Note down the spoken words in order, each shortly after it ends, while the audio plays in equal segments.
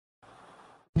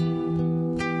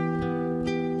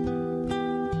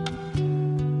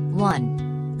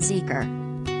1. Zikr.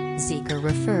 Zikr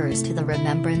refers to the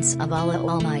remembrance of Allah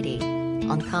Almighty.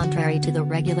 On contrary to the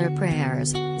regular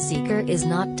prayers, zikr is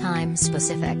not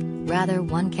time-specific, rather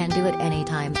one can do it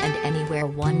anytime and anywhere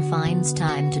one finds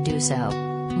time to do so.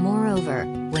 Moreover,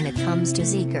 when it comes to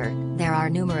zikr, there are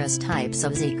numerous types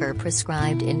of zikr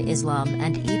prescribed in Islam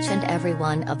and each and every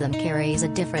one of them carries a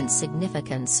different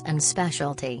significance and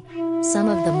specialty. Some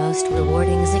of the most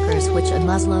rewarding zikrs which a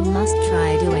Muslim must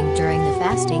try doing during the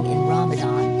fasting in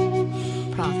Ramadan.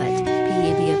 Prophet,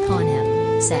 peace be upon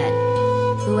him, said,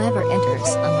 "Whoever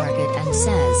enters a market and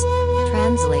says,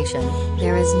 translation,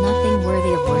 there is nothing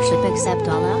worthy of worship except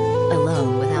Allah,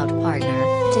 alone without partner,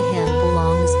 to him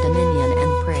belongs dominion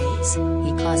and praise,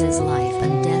 he causes life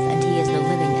and death and he is the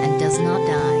living and does not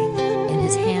die. In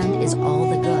his hand is all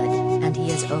the good, and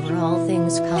he is over all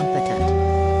things competent.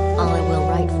 Allah will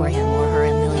write for him or her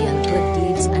 1,000,000 good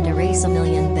deeds and erase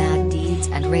 1,000,000 bad deeds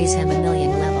and raise him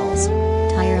 1,000,000 levels."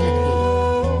 Tirmidhi.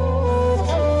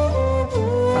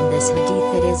 From this hadith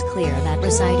it is clear that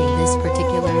reciting this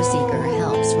particular zikr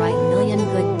helps write 1,000,000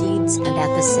 good deeds and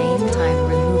at the same time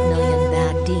remove 1,000,000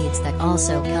 bad deeds that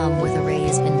also come with a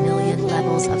raise in 1,000,000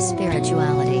 levels of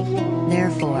spirituality.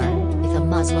 Therefore, if a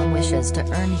Muslim wishes to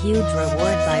earn huge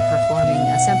reward by performing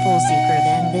a simple zikr,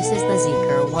 then this is the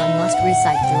zikr one must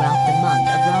recite throughout the month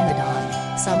of Ramadan.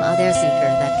 Some other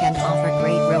zikr that can offer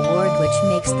great reward which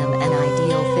makes them an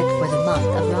ideal fit for the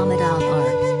month of Ramadan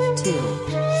are 2.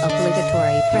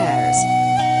 Obligatory prayers.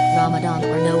 Ramadan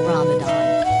or no Ramadan,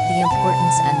 the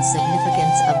importance and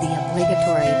significance of the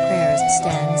obligatory prayers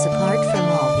stands apart from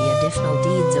all the additional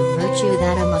deeds of virtue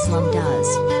that a Muslim does.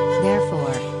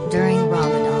 Therefore, during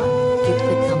Ramadan, it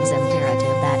becomes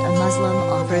imperative that a Muslim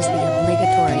offers the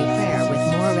obligatory prayer with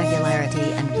more regularity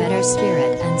and better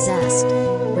spirit and zest.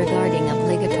 Regarding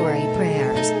obligatory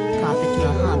prayers, Prophet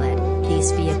Muhammad,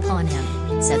 peace be upon him,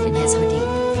 said in his hadith,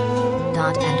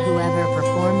 "And whoever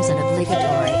performs an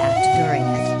obligatory act during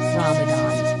it,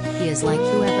 Ramadan, he is like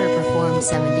whoever performed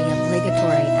 70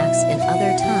 obligatory acts in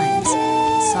other times."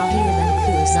 Sahih ibn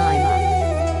Khuzaimah.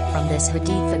 From this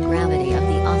hadith the gravity of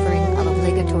the offering of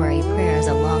obligatory prayers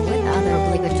along with other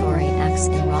obligatory acts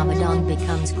in Ramadan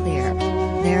becomes clear.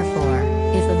 Therefore,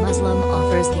 if a Muslim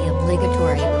offers the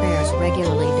obligatory prayers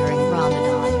regularly during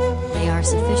Ramadan, they are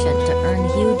sufficient to earn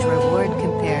huge reward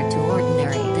compared to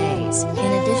ordinary days.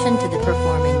 In addition to the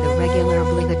performing the regular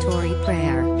obligatory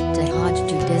prayer,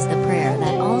 tahajjud is the prayer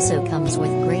that also comes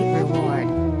with great reward.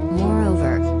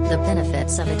 Moreover, the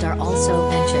benefits of it are also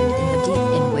mentioned in the hadith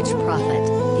in which Prophet,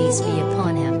 peace be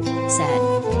upon him, said,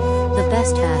 "The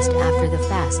best fast after the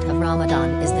fast of Ramadan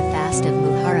is the fast of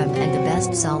Muharram and the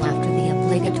best salah after the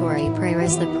obligatory prayer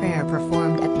is the prayer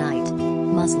performed at night."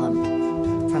 Muslim.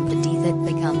 From the hadith it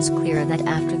becomes clear that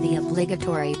after the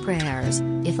obligatory prayers,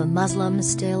 if a Muslim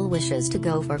still wishes to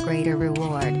go for greater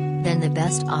reward, then the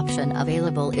best option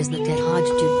available is the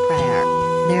tahajjud prayer.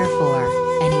 Therefore,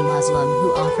 any Muslim who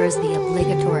offers the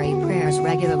obligatory prayers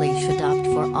regularly should opt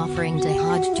for offering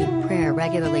tahajjud prayer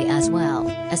regularly as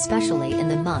well, especially in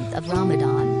the month of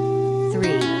Ramadan.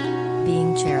 3.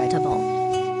 Being charitable.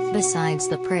 Besides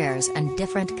the prayers and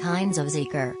different kinds of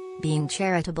zikr, being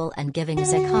charitable and giving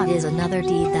zakat is another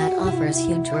deed that offers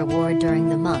huge reward during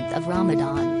the month of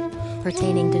Ramadan.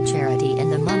 Pertaining to charity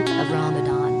in the month of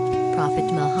Ramadan, Prophet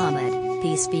Muhammad,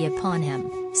 peace be upon him,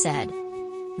 said,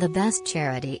 "The best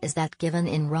charity is that given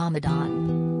in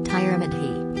Ramadan."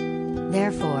 Tirmidhi.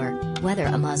 Therefore, whether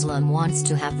a Muslim wants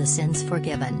to have the sins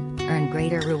forgiven, earn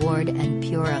greater reward and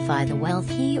purify the wealth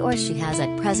he or she has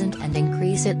at present and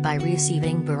increase it by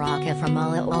receiving barakah from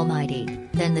Allah Almighty,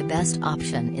 then the best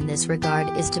option in this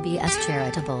regard is to be as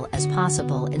charitable as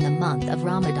possible in the month of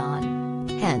Ramadan.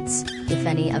 Hence, if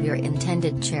any of your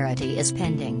intended charity is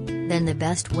pending, then the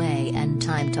best way and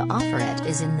time to offer it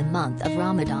is in the month of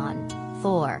Ramadan.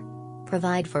 4.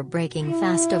 Provide for breaking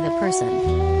fast of a person.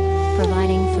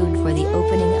 Providing food for the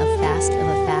opening of fast of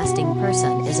a fasting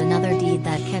person is another deed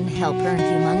that can help earn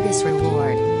humongous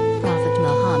reward. Prophet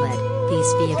Muhammad,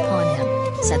 peace be upon him,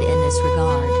 said in this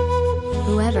regard,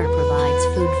 "Whoever provides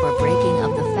food for breaking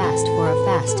of the fast for a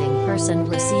fasting person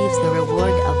receives the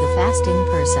reward of the fasting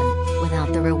person,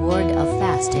 without the reward of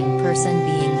fasting person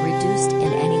being reduced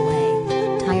in any way."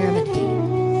 Tirmidhi.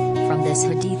 From this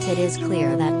hadith it is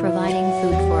clear that providing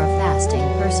food for a fasting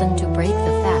person to break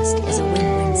the fast is a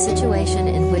win-win situation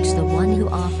in which the one who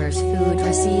offers food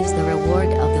receives the reward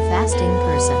of the fasting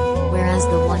person, whereas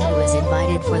the one who is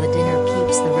invited for the dinner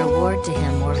keeps the reward to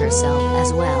him or herself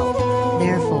as well.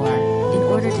 Therefore, in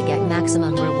order to get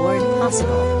maximum reward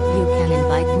possible, you can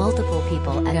invite multiple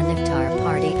people at an iftar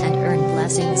party and earn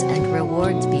blessings and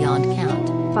rewards beyond count.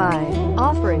 5.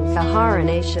 Offering Sahar and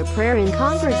Isha prayer in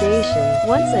congregation.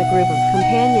 Once a group of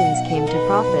companions came to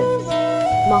Prophet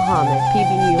Muhammad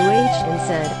 (PBUH) and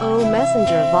said, "O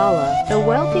Messenger of Allah, the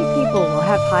wealthy people will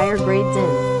have higher grades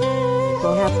and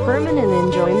will have permanent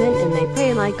enjoyment, and they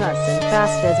pray like us and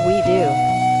fast as we do.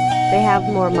 They have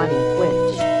more money,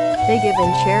 which they give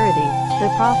in charity." The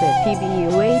Prophet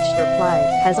 (PBUH) replied,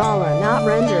 "Has Allah not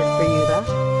rendered for you the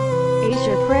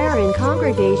Isha prayer in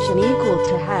congregation equal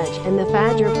to Hajj, and the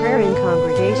Fajr prayer in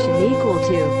congregation equal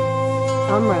to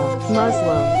Umrah?"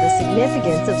 Muslim, the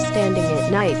significance of standing at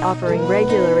night offering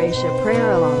regular Isha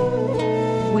prayer along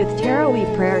with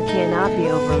Taraweeh prayer cannot be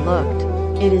overlooked.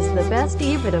 It is the best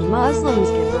ibadah Muslims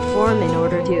can perform in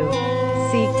order to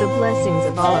seek the blessings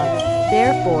of Allah.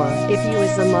 Therefore, if you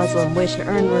as a Muslim wish to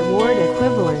earn reward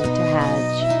equivalent to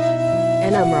Hajj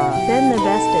and Umrah, then the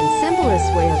best and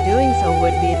simplest way of doing so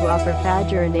would be to offer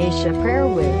Fajr and Isha prayer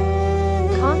with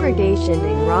congregation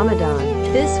in Ramadan.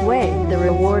 This way, the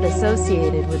reward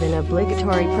associated with an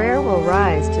obligatory prayer will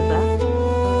rise to the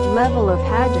level of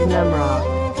Hajj and Umrah.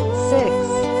 6.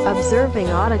 Observing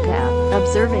I'tikaf.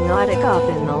 Observing I'tikaf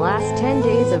in the last 10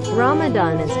 days of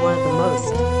Ramadan is one of the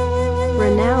most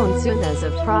renowned sunnahs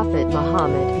of Prophet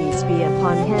Muhammad, peace be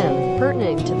upon him,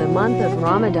 pertinent to the month of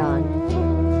Ramadan.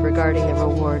 Regarding the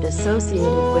reward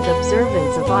associated with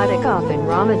observance of I'tikaf in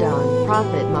Ramadan,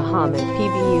 Prophet Muhammad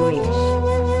 (PBUH)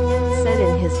 said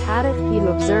in his hadith, "He who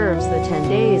observes the 10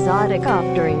 days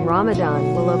I'tikaf during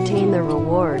Ramadan will obtain the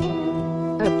reward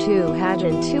of 2 Hajj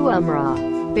and 2 Umrah."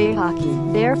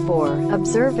 Bayhaqi. Therefore,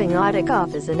 observing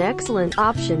I'tikaf is an excellent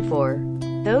option for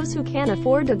those who can't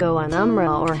afford to go on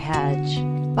Umrah or Hajj.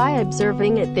 By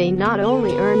observing it, they not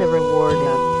only earn the reward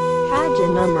of Hajj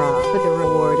and Umrah, but the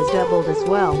reward is doubled as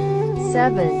well.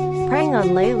 7. Praying on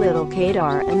Laylatul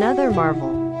Qadr. Another marvel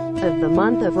of the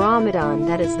month of Ramadan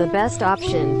that is the best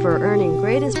option for earning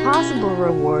greatest possible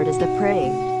reward is the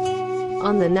praying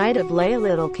on the night of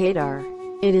Laylatul Qadr.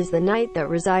 It is the night that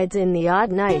resides in the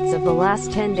odd nights of the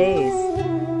last 10 days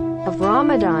of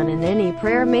Ramadan, and any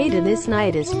prayer made in this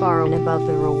night is far and above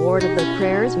the reward of the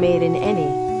prayers made in any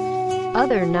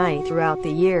other night throughout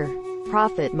the year.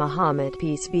 Prophet Muhammad,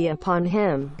 peace be upon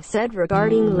him, said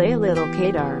regarding Laylatul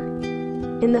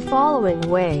Qadr in the following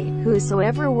way,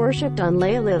 "Whosoever worshipped on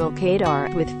Laylatul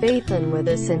Qadr with faith and with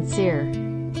a sincere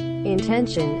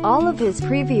intention, all of his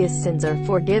previous sins are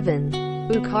forgiven."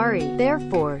 Bukhari.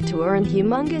 Therefore, to earn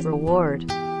humongous reward,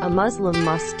 a Muslim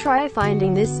must try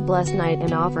finding this blessed night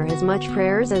and offer as much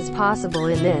prayers as possible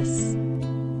in this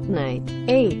night.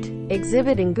 8.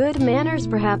 Exhibiting good manners.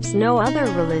 Perhaps no other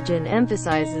religion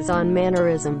emphasizes on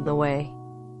mannerism the way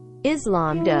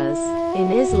Islam does.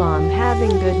 In Islam,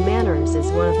 having good manners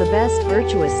is one of the best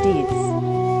virtuous deeds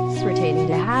pertaining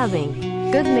to having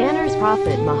good manners.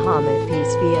 Prophet Muhammad,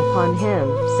 peace be upon him,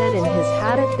 said in his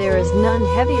hadith, "There is none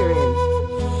heavier in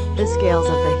the scales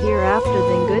of the hereafter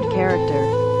than good character."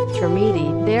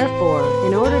 Tirmidhi. Therefore,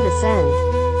 in order to send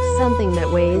something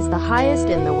that weighs the highest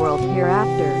in the world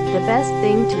hereafter, the best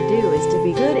thing to do is to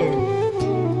be good in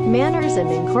manners and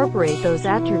incorporate those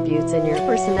attributes in your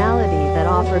personality that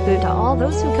offer good to all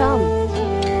those who come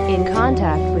in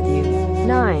contact with you.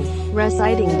 9.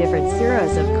 Reciting different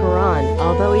surahs of Quran.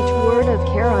 Although each word of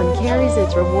Quran carries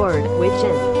its reward, which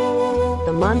in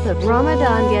the month of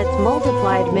Ramadan gets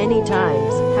multiplied many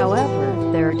times, however,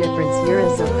 there are different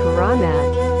surahs of Quran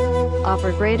that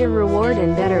offer greater reward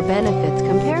and better benefits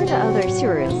compared to other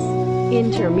surahs.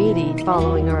 In Tirmidhi,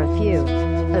 following are a few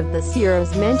of the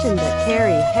surahs mentioned that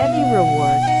carry heavy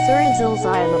reward. Surah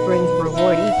Zilzilah brings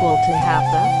reward equal to half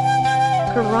the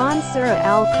Quran. Surah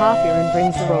Al-Kafirun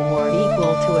brings a reward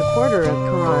equal to a quarter of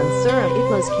Quran. Surah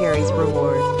Ikhlas carries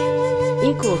reward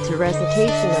equal to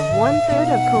recitation of 1/3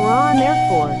 of Quran.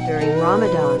 Therefore, during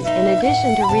Ramadan, in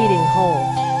addition to reading whole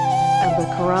of the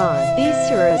Quran, these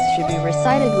surahs should be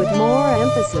recited with more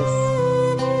emphasis.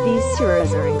 These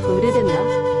surahs are included in the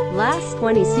last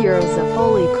 20 surahs of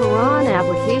Holy Quran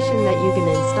application that you can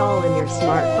install in your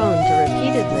smartphone to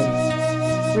repeatedly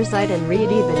recite and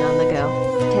read even on the go.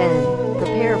 10.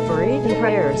 Prepare for Eid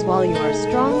prayers. While you are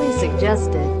strongly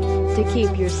suggested to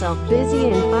keep yourself busy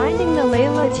in finding the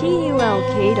Laylatul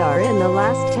Qadr in the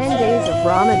last 10 days of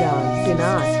Ramadan, do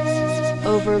not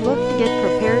overlook to get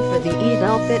prepared for the Eid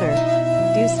al-Fitr.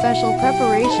 Do special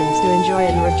preparations to enjoy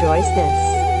and rejoice this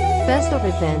festive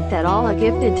event that Allah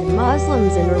gifted to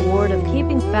Muslims in reward of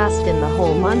keeping fast in the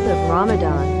whole month of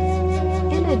Ramadan.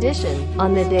 In addition,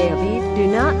 on the day of Eid, do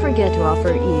not forget to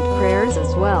offer Eid prayers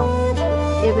as well.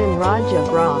 Ibn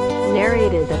Rajab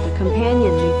narrated that the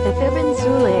companion Ibn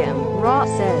Sulaym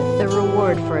said, "The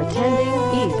reward for attending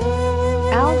Eid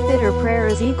Al-Fitr prayer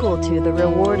is equal to the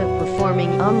reward of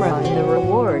performing Umrah and the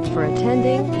reward for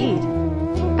attending Eid.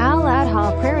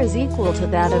 Al-Adha prayer is equal to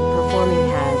that of performing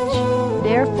Hajj.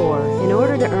 Therefore, in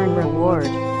order to earn reward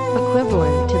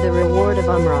equivalent to the reward of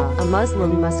Umrah, a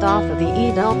Muslim must offer the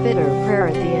Eid al-Fitr prayer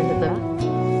at the end of the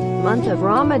month of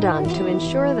Ramadan to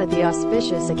ensure that the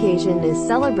auspicious occasion is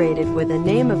celebrated with the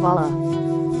name of Allah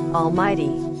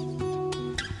Almighty.